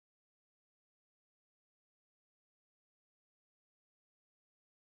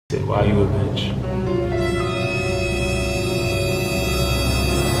Said, why you a bitch?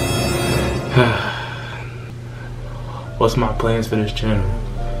 What's my plans for this channel?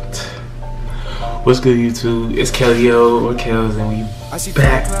 What's good, YouTube? It's Kelly-O or Kels, and we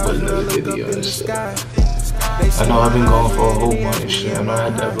back with another video and shit. I know I've been going for a whole bunch of shit. I know I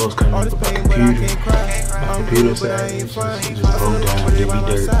had that those coming up with my computer. My computer said it just broke down, did me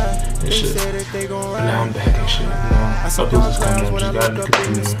dirt and shit. And now I'm back and shit. You know, uploads is coming up, just got a new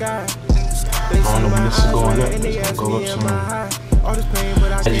computer. I don't know when this is going up, but it's gonna go up soon. As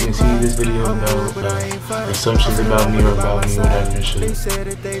you can see, this video about assumptions about me or about me, whatever and shit. I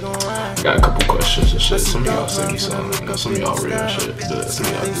got a couple questions and shit. Some of y'all sent me some, you know, some of y'all real and shit. But some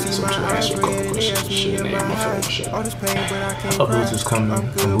of y'all did some to answer a couple questions and shit. And they on my phone and shit. Uploads is coming.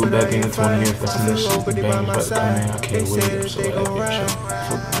 I'm moving back in the 20th. That's some shit. The bangers about to come in. I can't wait. I'm so happy and shit.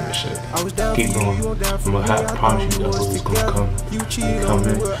 Fuck me and shit. Keep going. I'm gonna promise you that uploads is gonna come.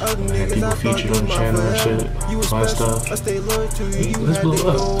 Coming. And people featured on the channel and shit. Fun stuff. Let's blow up. Let's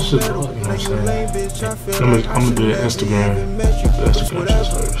just blow up, you know what I'm saying? I'm gonna do the Instagram shit first.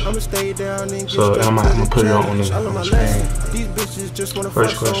 So I'm gonna put it on the screen.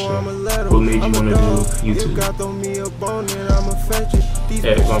 First question: what made you wanna do YouTube?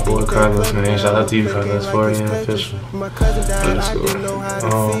 Yeah, my boy Carlos, man. Shout out to you, Carlos, 4am official. What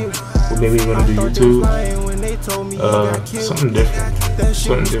made me wanna do YouTube? Something different.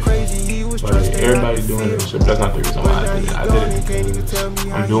 Something different. Like, everybody doing this shit, but that's not the reason why I did it. I did it because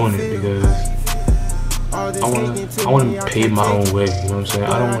I'm doing it because I want to pay my own way. You know what I'm saying?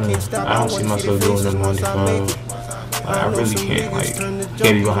 I don't see myself doing them 9 to 5. Like, I really can't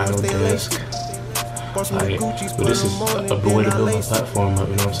be behind no desk. Like, but this is a way to build my platform up,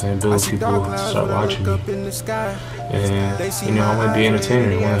 you know what I'm saying? Build people, start watching me. And, you know, I want to be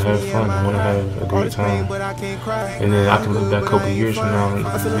entertained, I want to have fun, I want to have a great time. And then I can look back a couple years from now and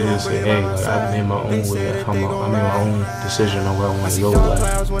really say, hey, like, I made my own way, I made my own decision on where I want to go with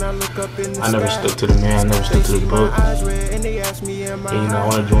life. I never stuck to the man, I never stuck to the book. And, you know, I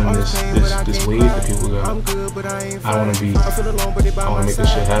want to join this wave that people got. I want to make this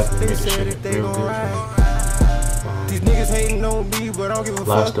shit happen, make this shit real good for me. These niggas hating on me, but I don't give a fuck. A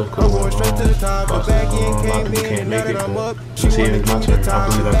lot of stuff could go wrong. A lot of people can't make it, but you see, it's my turn. I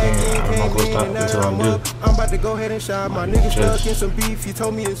believe I can. I'm not gonna stop until I do. I'm about to go ahead and shot my niggas stuck in some beef. He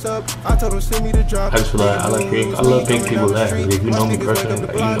told me it's up. I told him send me the drop. I just feel like I love making people laugh. Like, if you know me personally,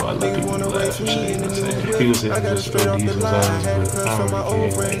 like, you know I love people to laugh and shit. You know what I'm saying? People say I'm just ODs and songs, but I don't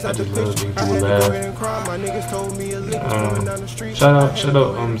really care. Like, I just love making people laugh. Shout out,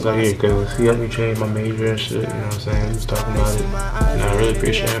 Zahir, because he helped me change my major and shit. You know what I'm saying? He was talking about it, and I really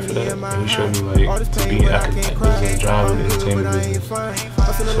appreciate him for that. And he showed me, like, to be active in a job in the entertainment business. So,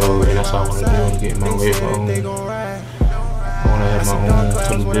 and that's all I want to do. I want to get my way for my own. I want to have my own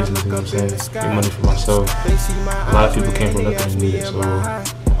type of business, you know what I'm saying? Get money for myself. A lot of people came from nothing to me, so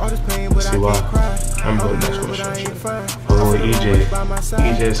let's see why. I'm going to the next question. Oh, EJ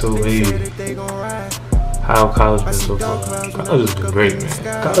is so baby. How college been so far? College has been great,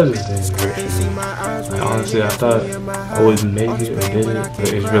 man. College has been great for me. Like, honestly, I thought I wouldn't make it or did it,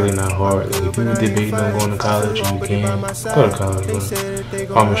 but it's really not hard. Like, if you're debating on going to college and you can, go to college. But I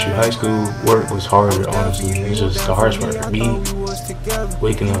promise you, high school work was harder, honestly. It's just the hardest part for me.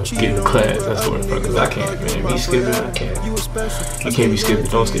 Waking up, getting to class, that's the worst part, because I can't, man. Be skipping, I can't. You can't be skipping,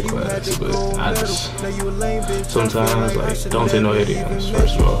 don't skip class. But I just, sometimes, like, don't take no 8 a.m.s,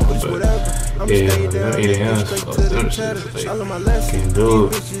 first of all. But, yeah, them 8 a.m.s, fuck them shit. Like, can't do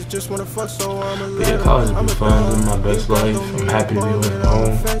it. But yeah, college has been fun, living my best life. I'm happy to be living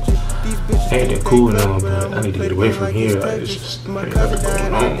home. Ain't that cool now, but I need to get away from here. Like, it's just like never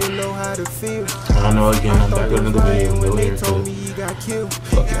going on. And I know, again, I'm back with another video, no haircut.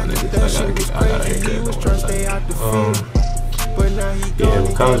 Fuck y'all niggas, I got a haircut. Yeah,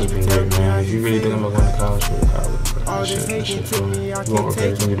 but college has been great, man. If you really think I'm going to college, go to college. That shit for me. You won't regret it.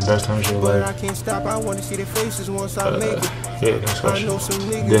 It's gonna be the best time of your life. Yeah, next question.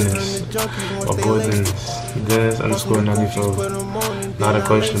 Dennis. My boy Dennis. Dennis_94. Not a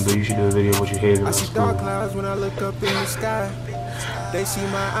question, but you should do a video of what you hated about school. Man, what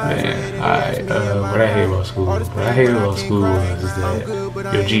I hate about school was that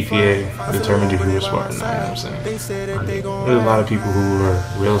your GPA determined if you were smart or not, you know what I'm saying? There's a lot of people who are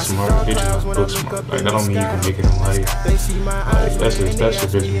real smart, they just book smart. Like, that don't mean you can make it in life. Like, that's just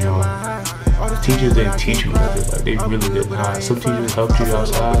pissing me off. Teachers didn't teach you nothing, like, they really did not. Some teachers helped you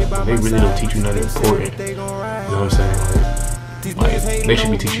outside, but they really don't teach you nothing important. You know what I'm saying? Like, Like, they should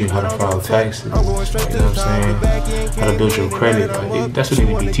be teaching you how to file taxes, you know what I'm saying? How to build your credit. Like, that's what they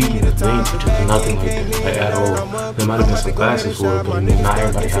would be teaching us. They ain't teaching us nothing like that, like, at all. There might have been some classes for it, but not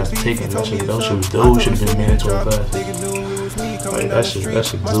everybody has to take them. Those should have been mandatory classes. Like, that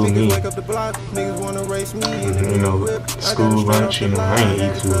should blew me. And, you know, school lunch, you know, I ain't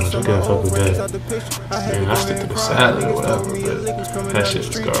eat too much. I can't fuck with that. Man, I stick to the salad or whatever, but that shit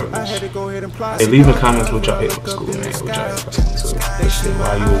is garbage. Hey, leave in the comments what y'all ate at school, man. What y'all ate at school. So,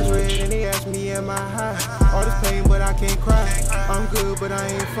 why you was rich.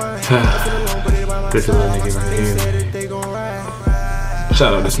 This little nigga right here, man.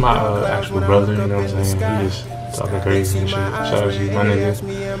 Shout out, this my actual brother, you know what I'm saying? He just talking crazy and shit. Shout out to you, my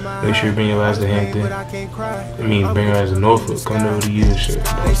nigga. Make sure you bring your ass to Hampton. I mean, bring your ass to Norfolk. Come over to you and shit.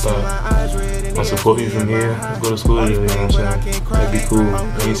 Don't stop. I'll support you from here. Let's go to school together, you know what I'm saying? That'd be cool. I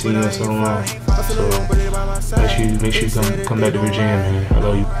ain't seen you in so long. So, make sure you come back to Virginia, man. I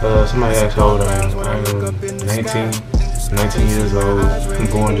love you. Somebody asked how old I am. I'm 19 years old. I'm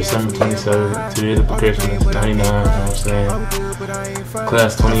born December 27th, 2 days after Christmas, 99, you know what I'm saying?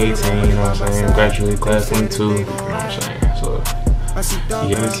 Class 2018, you know what I'm saying? Graduated class 22, you know what I'm saying? So,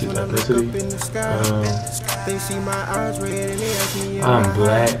 yeah, ethnicity. I'm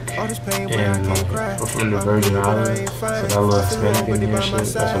black and I'm from the Virgin Islands, so I love Hispanic and shit.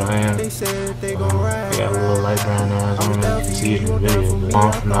 That's what I am. I got a little light brown eyes. I don't know if you can see it in the video, but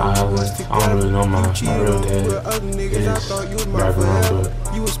I'm from the islands. I don't really know my real dad is background, but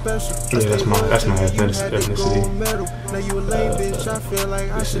yeah, that's my ethnicity.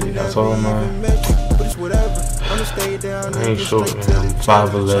 That's all mine. I ain't short, man. I'm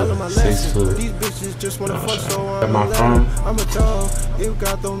 5'11", 6 foot. Where am I from?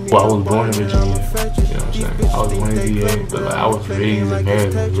 Well, I was born in Virginia. You know what I'm saying? I was born in VA, but like, I was raised in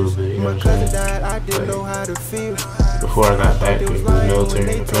Maryland a little bit. You know what I'm saying? Like, before I got back with the military,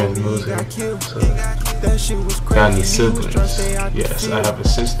 my parents in the military. So, got any siblings? Yes, I have a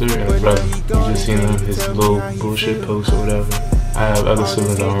sister and a brother. You just seen him, his little bullshit post or whatever. I have other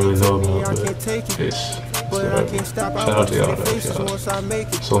siblings I don't really know about, but it's whatever. Shout out to y'all though, y'all.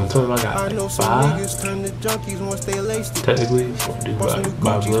 So in total I got like 5, technically,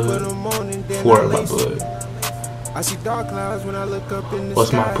 by blood, 4 by blood.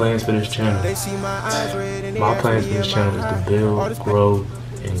 What's my plans for this channel? My plans for this channel is to build, grow,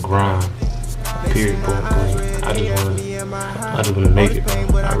 and grind. Period, point blank. I just wanna make it,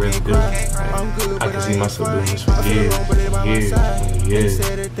 man. I really do. I can see myself doing this for years,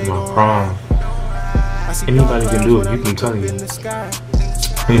 in my prime. Anybody can do it, you can tell me.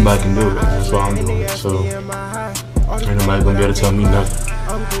 Anybody can do it, man. That's why I'm doing it. So, ain't nobody gonna be able to tell me nothing.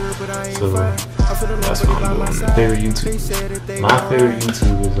 So, that's what I'm doing. Favorite YouTube. My favorite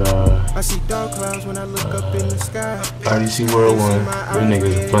YouTube is RDC World 1. Them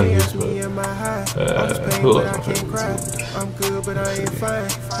niggas are funniest, but who else my favorite YouTubers? Trying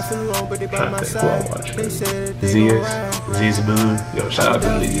to think who I watch. Zia's Boo. Yo, shout out to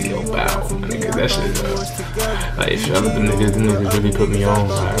Lizzie. Yo, bow. Nigga, that shit. Like, shout out to them niggas really put me on.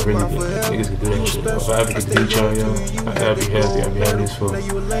 I really did. Niggas can do that shit. If I ever get to beat y'all, yo, I'd be happy. I'd be happy as fuck.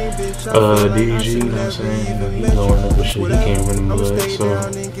 DDG, you know what I'm saying? You know, he's blowing up with shit. He came from the blood, so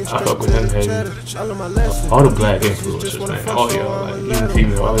I fuck with him heavy. All the black influencers, man. All y'all, like, even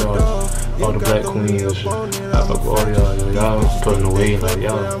female, all y'all, all the black queens and shit. I fuck with all y'all. Y'all putting away, like,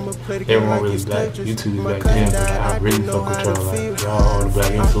 y'all, everyone really black. YouTube back then, but I really fuck with y'all. Like, y'all, all the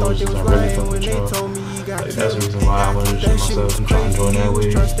black influencers, I really fuck with y'all. Like, that's the reason why I want to shit myself. I'm trying to join that way.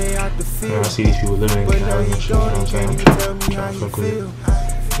 You know, I see these people living in Cali and shit, you know what I'm saying? I'm trying to fuck with it. You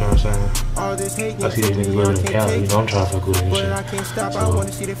know what I'm saying? I see these niggas living in Cali, you know, I'm trying to fuck with it and shit. So,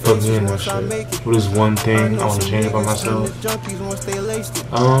 put me in that shit. What is one thing I want to change about myself?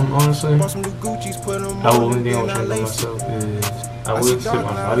 Honestly, the only thing I want to change about myself is I would say my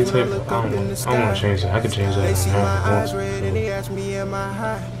body type, but I don't want to change that. I can change that now if I want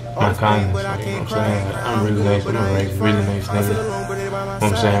to. My kindness, like, you know what I'm saying? Like, I'm really nice, I'm a really nice nigga. You know what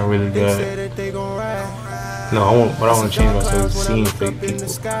I'm saying? I'm really good. No, what I want to change myself is seeing fake people.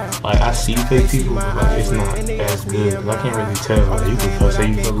 Like, I see fake people, but like, it's not as good. I can't really tell. Like, you can say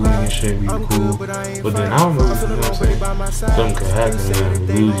you fuck with me and shit, be cool. But then I don't know, you know what I'm saying? Something could happen and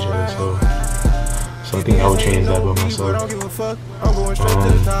we lose each other, so I think I would change that about myself.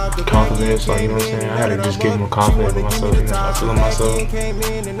 Confidence, like, you know what I'm saying? I had to just get more confident with myself, you know, I feel myself.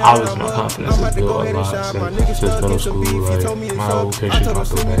 Obviously, my confidence is built a lot since middle school. Like, my old pictures about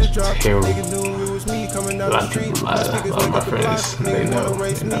the best, terrible. A lot of people lie, a lot of my friends, they know,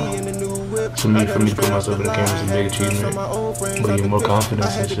 you know. to me, for me to put myself in the camera is a big achievement. But get more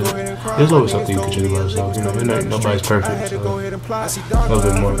confidence and shit. There's always something you can do about yourself. You know, nobody's perfect. So a little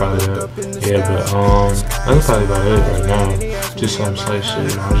bit more probably that. Yeah, but that's probably about it right now. Just some slight shit.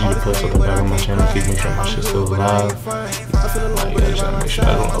 You know, I just need to put something back on my channel, keep making sure my shit's still alive. Like, I just gotta make sure I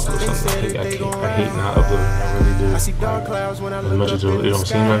don't upload something. I hate not uploading. I really do. Like, as much as it don't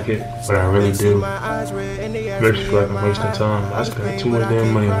seem like it, but I really do. Makes me feel like I'm wasting time. I spent too much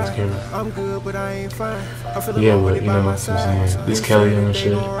damn money on this camera. Yeah, but you know what I'm saying. This Kelly and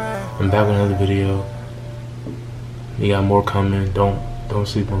shit. I'm back with another video. We got more coming. Don't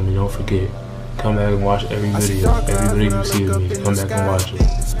sleep on me. Don't forget. Come back and watch every video. Every video you see of me, come back and watch it.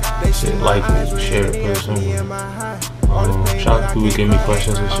 Shit, like it, share it, put it somewhere. Shout out to people who give me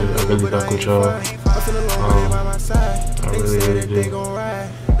questions and shit. I really fuck with y'all. I really do.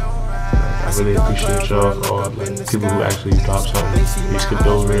 I really appreciate y'all for all the people who actually drop something. We skipped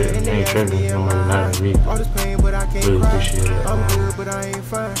over it and ain't tripping. No matter to me. Really appreciate it.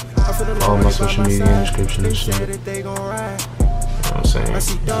 Follow my social media in the description and shit. You know what I'm saying?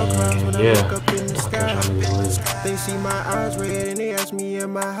 And yeah, I'll catch y'all niggas later. They see my eyes red and they ask me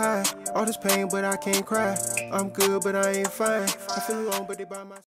am I high. All this pain but I can't cry. I'm good but I ain't fine. I feel alone but they by my